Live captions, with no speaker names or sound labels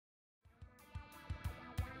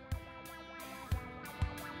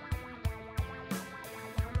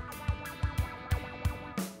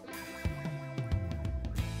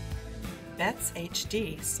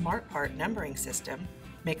BettsHD Smart Part Numbering System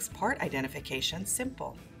makes part identification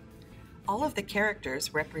simple. All of the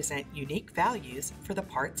characters represent unique values for the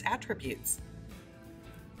part's attributes.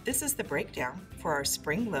 This is the breakdown for our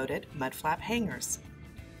spring-loaded mud flap hangers.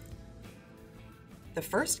 The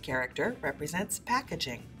first character represents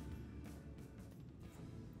packaging.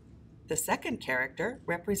 The second character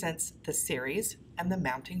represents the series and the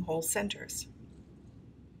mounting hole centers.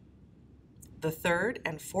 The third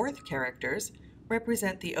and fourth characters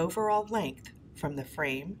represent the overall length from the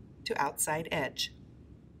frame to outside edge.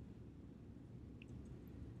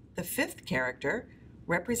 The fifth character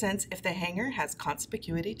represents if the hanger has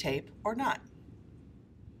conspicuity tape or not.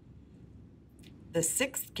 The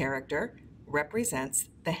sixth character represents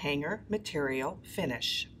the hanger material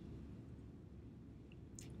finish.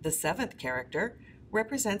 The seventh character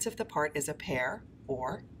represents if the part is a pair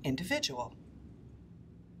or individual.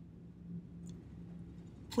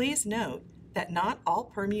 Please note that not all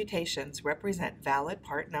permutations represent valid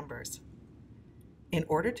part numbers. In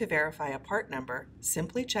order to verify a part number,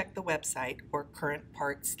 simply check the website or current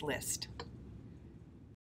parts list.